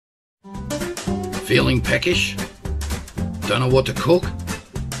Feeling peckish? Don't know what to cook?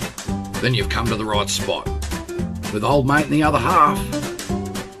 Then you've come to the right spot. With Old Mate and the Other Half.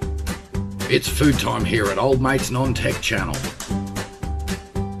 It's food time here at Old Mate's Non-Tech channel.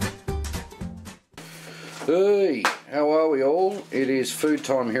 Hey, how are we all? It is food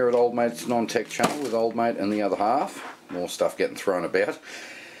time here at Old Mate's Non-Tech channel with Old Mate and the Other Half. More stuff getting thrown about.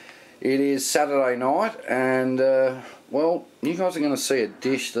 It is Saturday night and, well, you guys are going to see a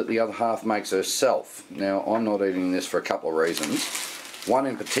dish that the other half makes herself. Now, I'm not eating this for a couple of reasons. One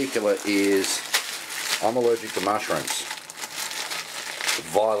in particular is I'm allergic to mushrooms.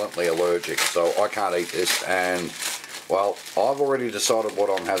 Violently allergic, so I can't eat this, and, well, I've already decided what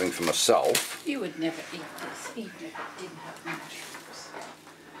I'm having for myself. You would never eat this, even if it didn't have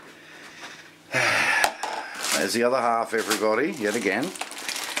mushrooms. There's the other half, everybody, yet again.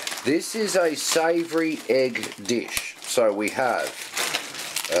 This is a savoury egg dish. So we have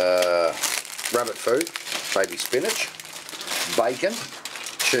rabbit food, baby spinach, bacon,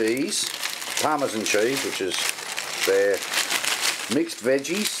 cheese, parmesan cheese, which is there, mixed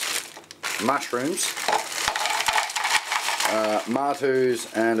veggies, mushrooms,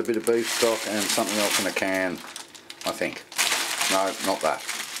 martus, and a bit of beef stock and something else in a can, I think. No, not that.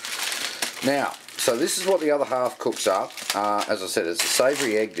 Now, so this is what the other half cooks up. As I said, it's a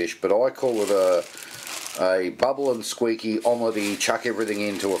savoury egg dish, but I call it a bubble and squeaky, omelettey, chuck everything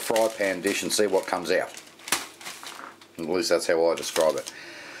into a fry pan dish and see what comes out. At least that's how I describe it.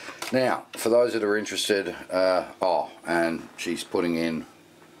 Now, for those that are interested, and she's putting in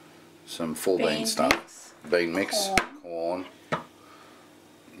some full bean stuff. Bean mix, corn,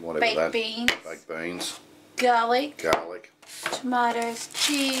 whatever baked beans. Garlic. Tomatoes.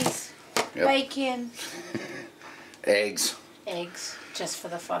 Cheese. Yep. Bacon. Eggs, just for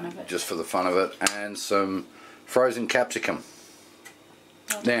the fun of it. Just for the fun of it, and some frozen capsicum.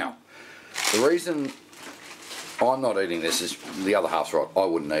 Okay. Now, the reason I'm not eating this is the other half's right. I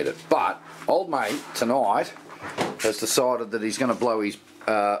wouldn't eat it. But Old Mate tonight has decided that he's going to blow his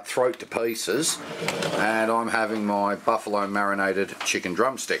throat to pieces, and I'm having my buffalo marinated chicken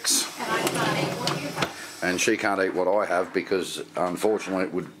drumsticks. And I can't eat what you have. And she can't eat what I have because, unfortunately,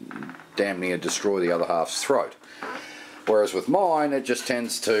 it would damn near destroy the other half's throat. Whereas with mine, it just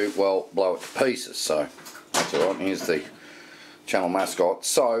tends to, well, blow it to pieces. So that's all right. Here's the channel mascot.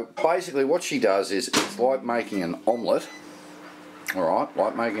 So basically what she does is it's like making an omelette. Alright,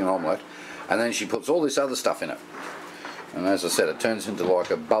 like making an omelette. And then she puts all this other stuff in it. And as I said, it turns into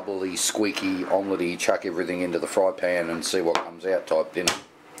like a bubbly, squeaky, omelette-y, chuck everything into the fry pan and see what comes out type dinner.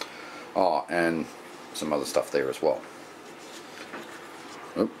 Oh, and some other stuff there as well.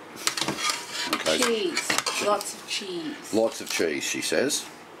 Oop. Okay. Cheese. Lots of cheese. Lots of cheese, she says.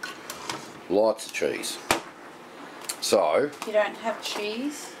 Lots of cheese. So, If you don't have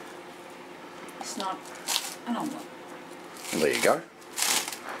cheese, it's not an omelette. there you go.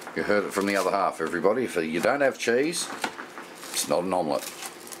 You heard it from the other half, everybody. If you don't have cheese, it's not an omelette.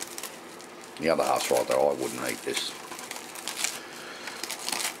 The other half's right though, I wouldn't eat this.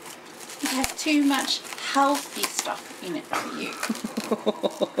 It has too much healthy stuff in it for you.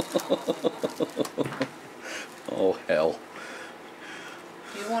 Oh hell.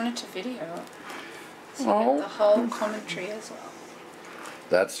 You wanted to video it. So you Oh. get the whole commentary as well.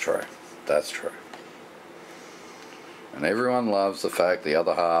 That's true. That's true. And everyone loves the fact the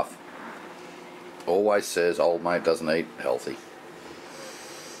other half always says Old Mate doesn't eat healthy.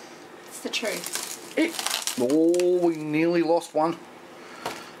 It's the truth. Oh, we nearly lost one.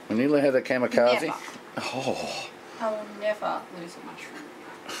 We nearly had a kamikaze. Never. Oh, I will never lose a mushroom.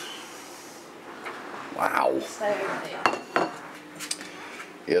 wow. Stay over there.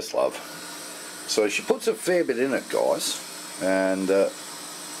 Yes, love. So she puts a fair bit in it, guys. And,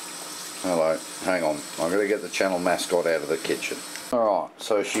 hello, hang on. I'm going to get the channel mascot out of the kitchen. Alright,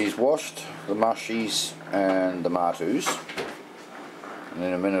 so she's washed the mushies and the martus. And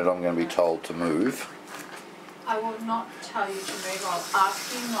in a minute I'm going to be told to move. I will not tell you to move. I'll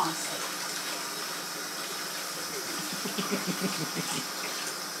ask you nicely.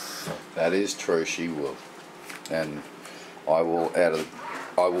 That is true, she will. And I will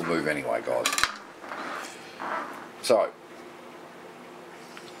move anyway, guys. So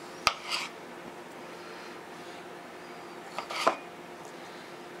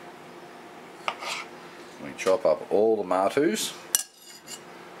we chop up all the martus.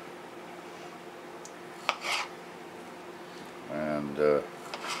 And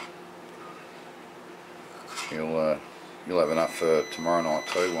you'll have enough for tomorrow night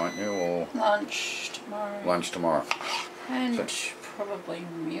too, won't you? Or Lunch tomorrow. lunch tomorrow. And So- probably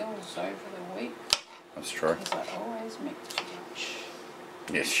meals over the week. That's true. Because I always make too much.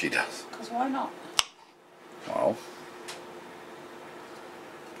 Yes, she does. Because why not? Well,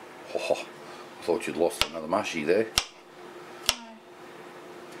 oh, I thought you'd lost another mushy there. No.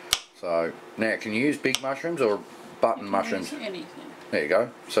 So now, can you use big mushrooms or button mushrooms? Use anything. There you go.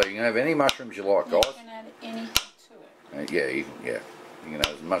 So you can have any mushrooms you like, guys. You can add anything to it. Yeah, you can add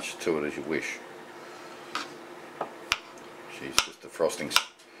as much to it as you wish. She's just the frostings.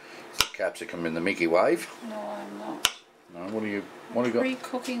 It's the capsicum in the Mickey wave. No, I'm not. No, what do you got?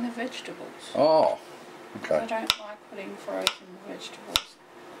 Pre-cooking the vegetables. Oh, okay. I don't like putting frozen vegetables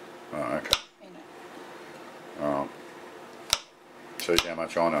Oh, okay. in it. Alright. Shows how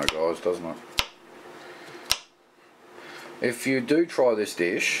much I know, guys, doesn't it? If you do try this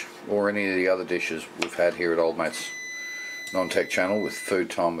dish, or any of the other dishes we've had here at Old Mate's Non-Tech channel with Food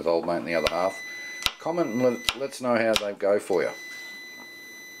Time with Old Mate and the Other Half, comment and let us know how they go for you.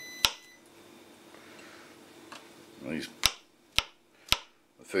 The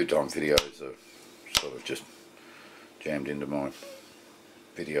Food Time videos are sort of just jammed into my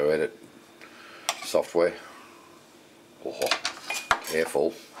video edit software. Oh,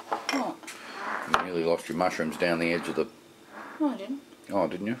 careful. What? You nearly lost your mushrooms down the edge of the... No, I didn't. Oh,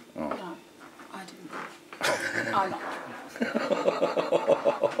 didn't you? Oh. No, I didn't. I'm not.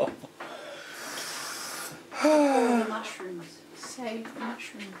 Oh, the mushrooms. Save the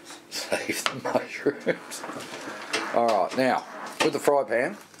mushrooms. Save the mushrooms. Alright, now, with the fry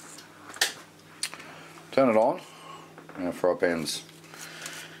pan, turn it on. Now, fry pans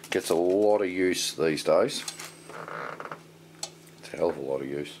gets a lot of use these days. It's a hell of a lot of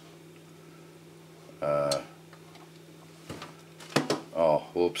use. Oh,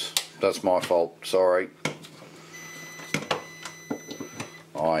 whoops. That's my fault. Sorry.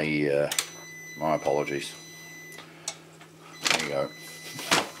 My apologies. There you go.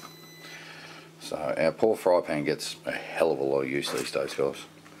 So our poor fry pan gets a hell of a lot of use these days, guys.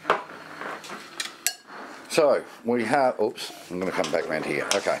 So we have, oops, I'm going to come back around here.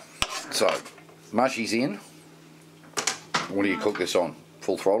 Okay, so mushy's in. What do you cook this on?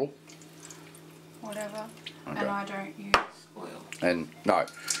 Full throttle? Whatever. Okay. And I don't use oil. And no,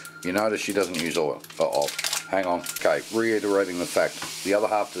 you notice she doesn't use oil. Hang on. Okay, reiterating the fact, the other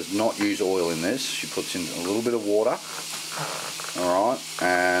half does not use oil in this. She puts in a little bit of water. Alright,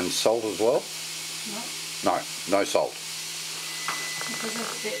 and salt as well? No. No salt. Because of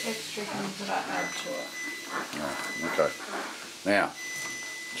the extra things that I add to it. Oh, okay. Now,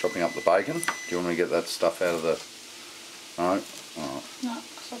 chopping up the bacon. Do you want me to get that stuff out of the... No? Alright. No,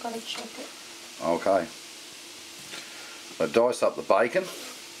 because I've got to check it. Okay. So dice up the bacon.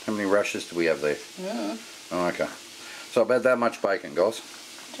 How many rashers do we have there? Yeah. Oh, okay. So about that much bacon, guys.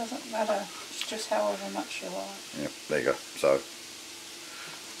 Doesn't matter. It's just however much you like. Yep, there you go. So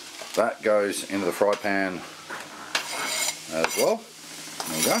that goes into the fry pan as well.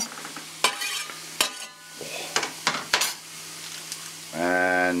 There you go.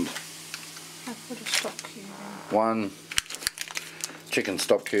 And I put a stock cube in. one chicken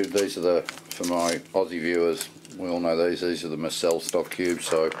stock cube. These are for my Aussie viewers, we all know these are the Marcel stock cubes,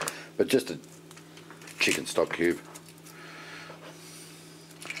 so, but just a chicken stock cube.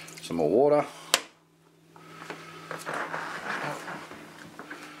 Some more water.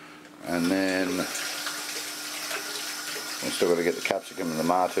 And then we've still got to get the capsicum and the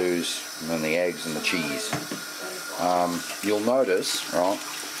martus, and then the eggs and the cheese. You'll notice, right,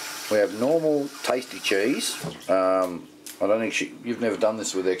 we have normal tasty cheese. I don't think you've never done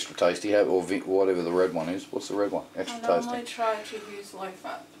this with extra tasty, or whatever the red one is. What's the red one? Extra tasty. I normally try to use low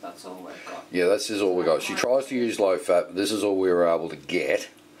fat, but that's all we've got. Yeah, this is all we got. She tries to use low fat, but this is all we were able to get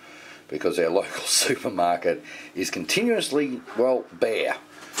because our local supermarket is continuously, well, bare.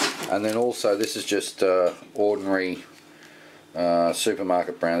 And then also this is just ordinary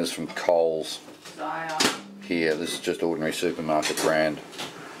supermarket brand. This is from Coles. Here, this is just ordinary supermarket brand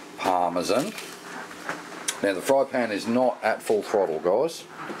Parmesan. Now the fry pan is not at full throttle, guys.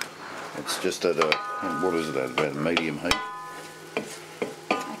 It's just at a, what is it at, about a medium heat.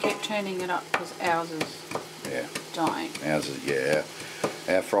 I keep turning it up because ours is dying. Ours is, yeah.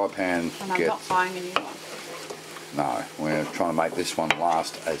 Our fry pan and I'm not buying a new one. No, we're trying to make this one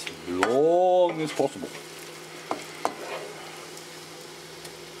last as long as possible.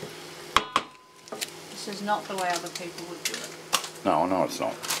 This is not the way other people would do it. No, I know it's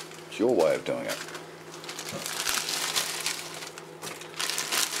not. It's your way of doing it.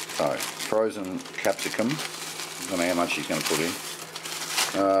 So, frozen capsicum. I don't know how much she's going to put in.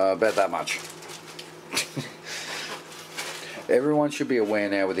 About that much. Everyone should be aware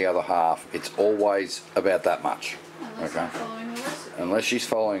now with the other half, it's always about that much. Unless I'm following a recipe. Unless she's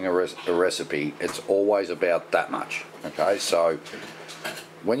following a recipe, it's always about that much. Okay, so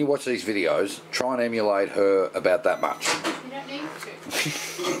when you watch these videos, try and emulate her about that much. You don't need to.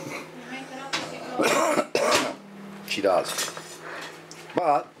 You make it up as you go. She does.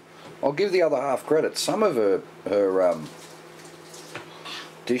 But I'll give the other half credit. Some of her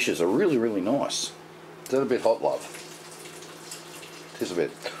dishes are really, really nice. Is that a bit hot, love? It is a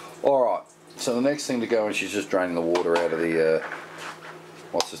bit. Alright, so the next thing to go, and she's just draining the water out of the,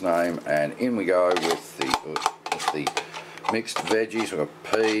 what's his name, and in we go with the mixed veggies. We've got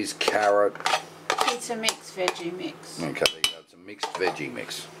peas, carrot. It's a mixed veggie mix. Okay, there you go. It's a mixed veggie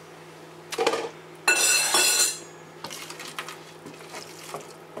mix.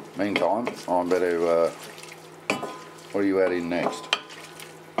 Meantime, I'm better, what are you adding next?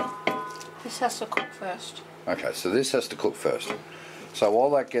 This has to cook first. Okay, so this has to cook first. So while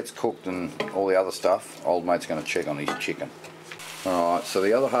that gets cooked and all the other stuff, old mate's going to check on his chicken. Alright, so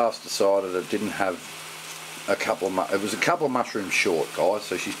the other half's decided it didn't have a couple of, it was a couple of mushrooms short, guys,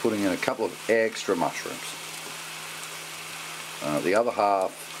 so she's putting in a couple of extra mushrooms. The other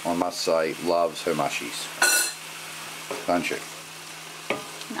half, I must say, loves her mushies. Don't you?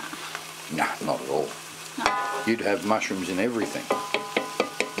 No. Nah, not at all. No. You'd have mushrooms in everything.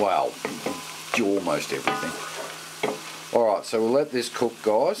 Well, almost everything. Alright, so we'll let this cook,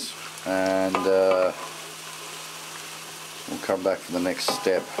 guys, and we'll come back for the next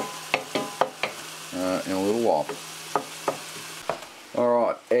step in a little while.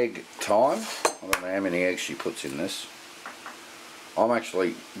 Alright, egg time. I don't know how many eggs she puts in this. I'm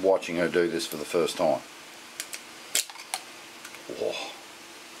actually watching her do this for the first time. Oh.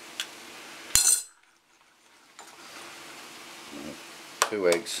 2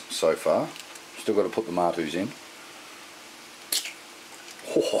 eggs so far. Still got to put the martus in.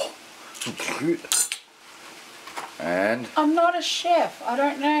 Oh, good. And I'm not a chef. I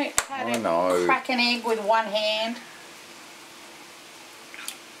don't know how I to know. crack an egg with one hand.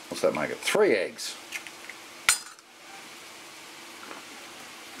 What's that make it? 3 eggs.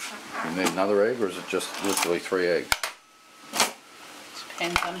 You need another egg, or is it just literally 3 eggs?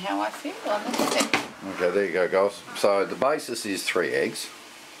 Depends on how I feel on the thing. Okay, there you go, guys. So the basis is 3 eggs.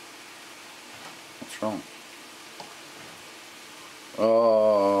 What's wrong?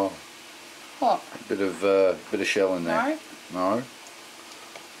 Oh, What? bit of shell in there. No. No.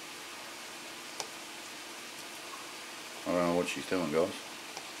 I don't know what she's doing, guys.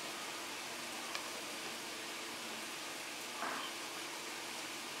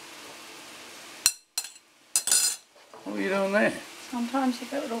 What are you doing there? Sometimes you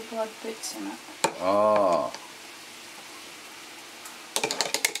get little blood bits in it. Ah.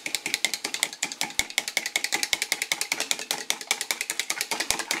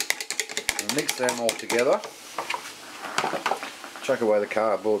 Mix them all together. Chuck away the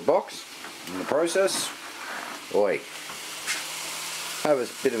cardboard box in the process. Oi. Have a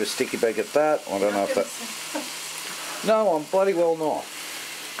bit of a sticky beak at that. I don't know if that... No, I'm bloody well not.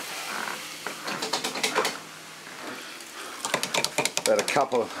 About a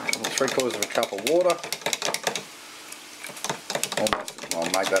cup of, 3/4 of a cup of water. Almost,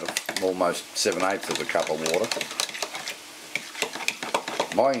 I'll make that almost 7/8 of a cup of water.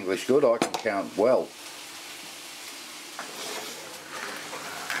 My English good, I can count well.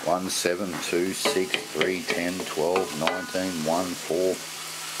 1, 7, 2, 6, 3, 10, 12, 19, 1, 4.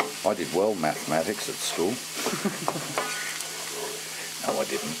 I did well mathematics at school. No, I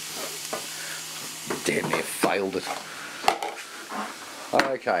didn't. Damn near failed it.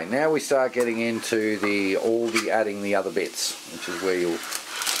 Okay, now we start getting into adding the other bits, which is where you'll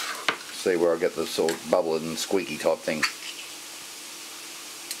see where I get the sort of bubbling and squeaky type thing.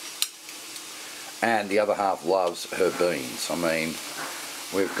 And the other half loves her beans. I mean,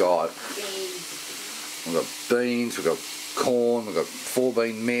 we've got beans, we've got corn, we've got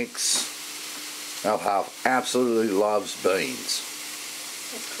 4-bean mix. The other half absolutely loves beans.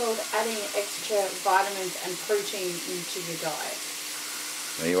 It's called adding extra vitamins and protein into your diet.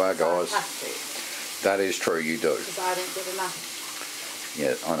 There you are, guys. So I have to. That is true, you do. Because I don't get enough.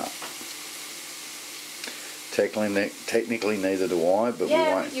 Yeah, I know. Technically neither do I, but Yeah,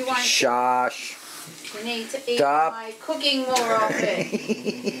 we won't. you won't. Shush. You need to eat Stop. my cooking more often.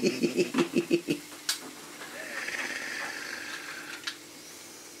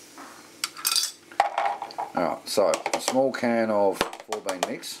 Alright, so a small can of 4-bean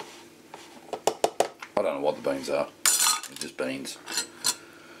mix. I don't know what the beans are. They're just beans.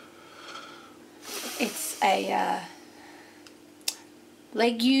 It's a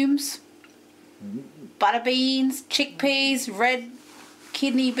legumes, butter beans, chickpeas, red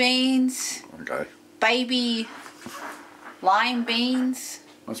kidney beans, Okay. baby lime beans.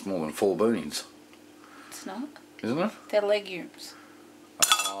 That's more than 4 beans, It's not. isn't it? They're legumes.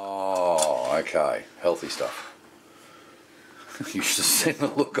 Okay, healthy stuff. You should have seen the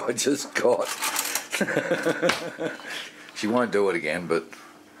look I just got. She won't do it again, but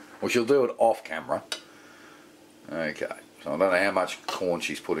well, she'll do it off camera. Okay, so I don't know how much corn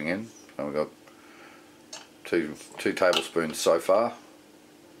she's putting in. So we've got two tablespoons so far.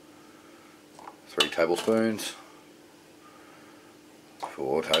 3 tablespoons.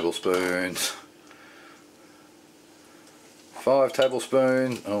 4 tablespoons. 5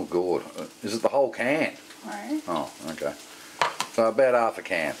 tablespoons. Oh god, is it the whole can? No. Oh, okay. So about half a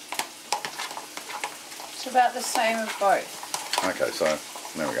can. It's about the same as both. Okay, so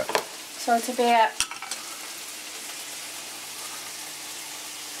there we go. So it's about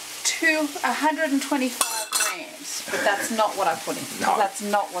 125 grams, but that's not what I put in. No. That's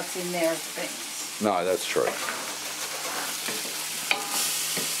not what's in there of the beans. No, that's true.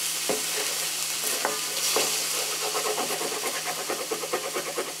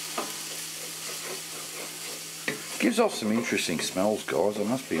 Gives off some interesting smells, guys, I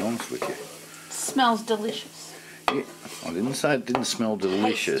must be honest with you. Smells delicious. Yeah, I didn't say it didn't smell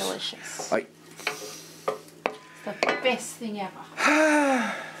delicious. Tastes delicious. I, It's the best thing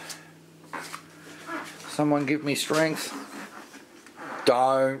ever. someone give me strength.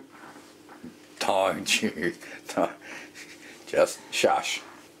 Don't you. Don't. Just shush.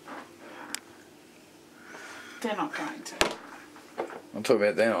 They're not going to. I'm talking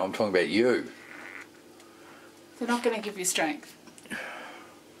about them, I'm talking about you. They're not going to give you strength.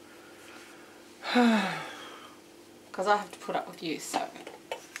 Because I have to put up with you, so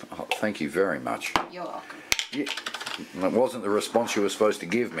Oh, thank you very much. you're welcome. Yeah, that wasn't the response you were supposed to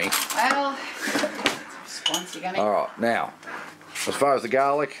give me. Well, that's a response you're going to... Alright, now, as far as the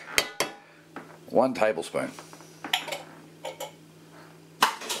garlic, 1 tablespoon.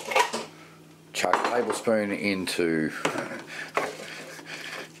 Chuck a tablespoon into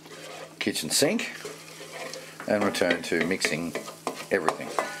kitchen sink and return to mixing everything.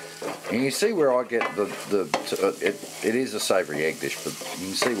 And you see where I get it is a savoury egg dish, but you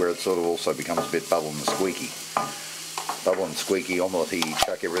can see where it sort of also becomes a bit bubble and squeaky. Bubble and squeaky omelettey,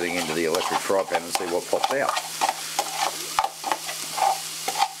 chuck everything into the electric fry pan and see what pops out.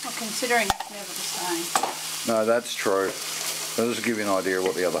 Well, considering it's never the same. No, that's true. I'll just give you an idea of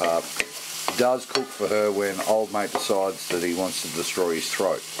what the other half does cook for her when old mate decides that he wants to destroy his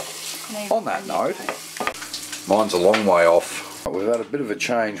throat. On that note, mine's a long way off. We've had a bit of a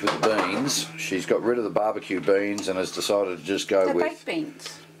change with the beans. She's got rid of the barbecue beans and has decided to just go They're with... baked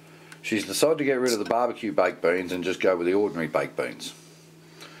beans. She's decided to get rid of the barbecue baked beans and just go with the ordinary baked beans.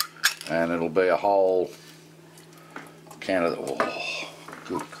 And it'll be a whole can of... Oh,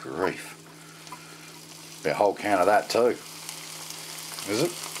 good grief. Be a whole can of that too. Is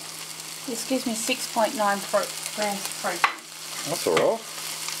it? This gives me 6.9 grams of protein. That's alright.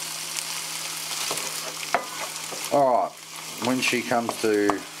 Alright, when she comes to...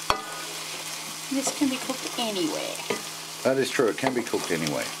 This can be cooked anywhere. That is true, it can be cooked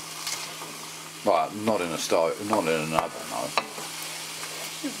anywhere. Well, not in a stove, not in an oven, no.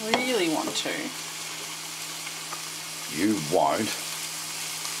 You really want to. You won't.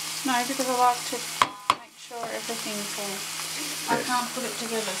 No, because I like to make sure everything's all... I Yes. can't put it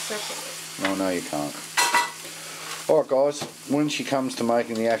together separately. No, you can't. Alright guys, when she comes to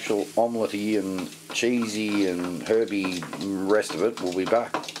making the actual omelettey and cheesy and herby rest of it, we'll be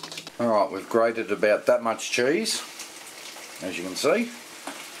back. Alright, we've grated about that much cheese, as you can see.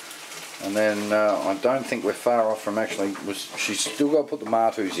 And then I don't think we're far off from actually... She's still got to put the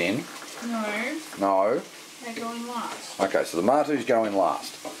martus in. No, No. they're going last. Okay, so the martus go in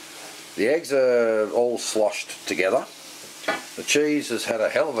last. The eggs are all sloshed together. The cheese has had a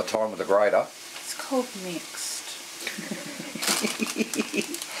hell of a time with the grater. It's called mixed.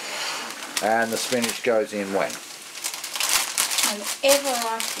 And the spinach goes in when? Whenever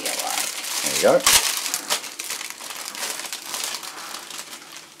I feel like. There you go.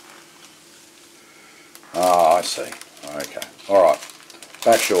 Oh, I see. Okay. Alright.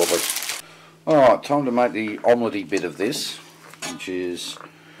 Back shortly. Alright, time to make the omelettey bit of this, which is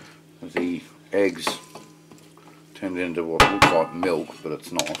the eggs turned into what looks like milk, but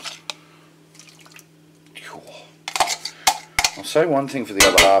it's not. I'll say one thing for the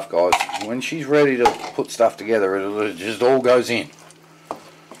other half, guys. When she's ready to put stuff together, it just all goes in.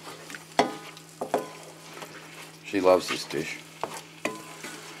 She loves this dish.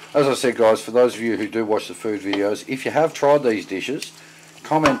 As I said, guys, for those of you who do watch the food videos, if you have tried these dishes,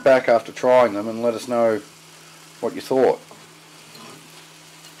 comment back after trying them and let us know what you thought.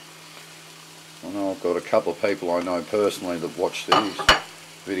 I know I've got a couple of people I know personally that watch these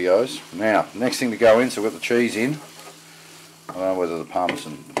videos. Now, next thing to go in, so we've got the cheese in. I don't know whether the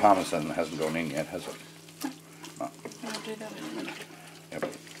parmesan hasn't gone in yet, has it? No. I'll do that in a minute. Yep.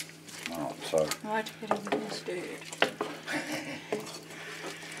 Alright, so I like to get everything stirred.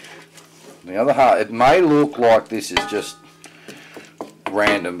 the other half, it may look like this is just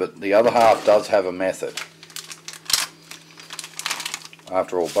random, but the other half does have a method.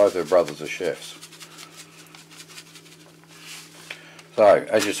 After all, both her brothers are chefs. So,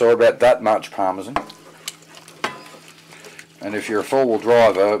 as you saw, about that much parmesan. And if you're a four-wheel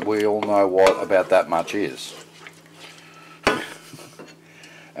driver, we all know what about that much is.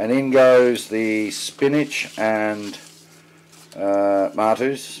 And in goes the spinach and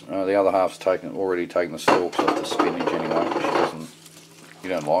martus. The other half's already taken the stalks off the spinach anyway. She doesn't. You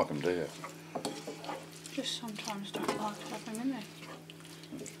don't like them, do you? Just sometimes don't like to have them in there.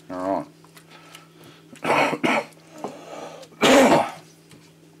 All right.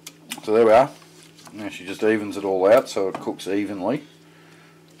 So there we are. Now she just evens it all out so it cooks evenly.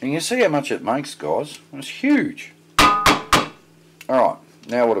 And you see how much it makes, guys. It's huge. Alright,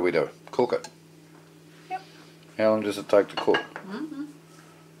 now what do we do? Cook it. Yep. How long does it take to cook?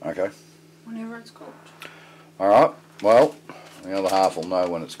 Okay. Whenever it's cooked. Alright, well, the other half will know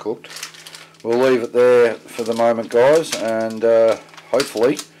when it's cooked. We'll leave it there for the moment, guys, and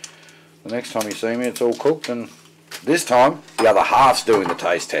hopefully the next time you see me it's all cooked, and this time the other half's doing the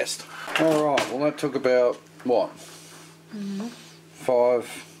taste test. Alright, well that took about, what,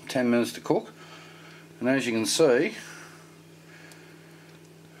 5-10 minutes to cook, and as you can see,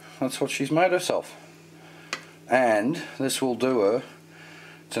 that's what she's made herself. And this will do her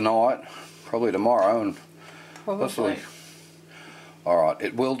tonight, probably tomorrow, and Probably. Alright,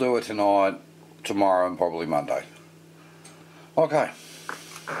 it will do her tonight, tomorrow, and probably Monday. Okay,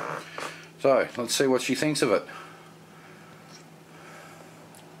 so let's see what she thinks of it.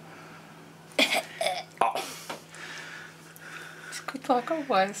 Good like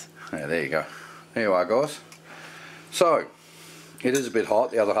always. Yeah, there you go. There you are, guys. So, it is a bit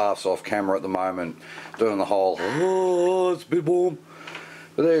hot. The other half's off camera at the moment, doing the whole, oh, it's a bit warm.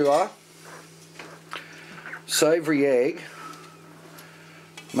 But there you are. Savoury egg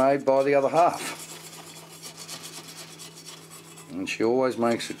made by the other half. And she always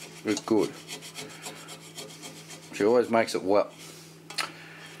makes it good. She always makes it well.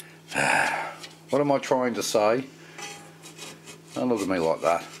 What am I trying to say? Don't look at me like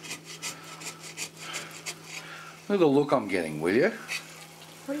that. Look at the look I'm getting, will you?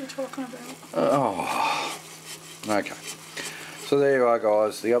 What are you talking about? Oh, okay. So there you are,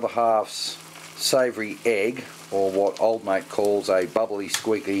 guys. The other half's savoury egg, or what old mate calls a bubbly,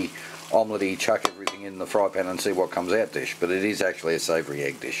 squeaky, omelettey, chuck everything in the fry pan and see what comes out dish. But it is actually a savoury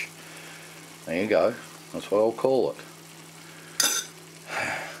egg dish. There you go. That's what I'll call it.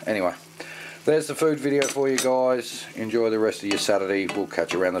 Anyway. There's the food video for you guys. Enjoy the rest of your Saturday. We'll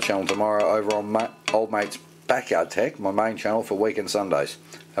catch you around the channel tomorrow over on Old Mate's Backyard Tech, my main channel for weekend Sundays.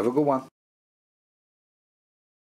 Have a good one.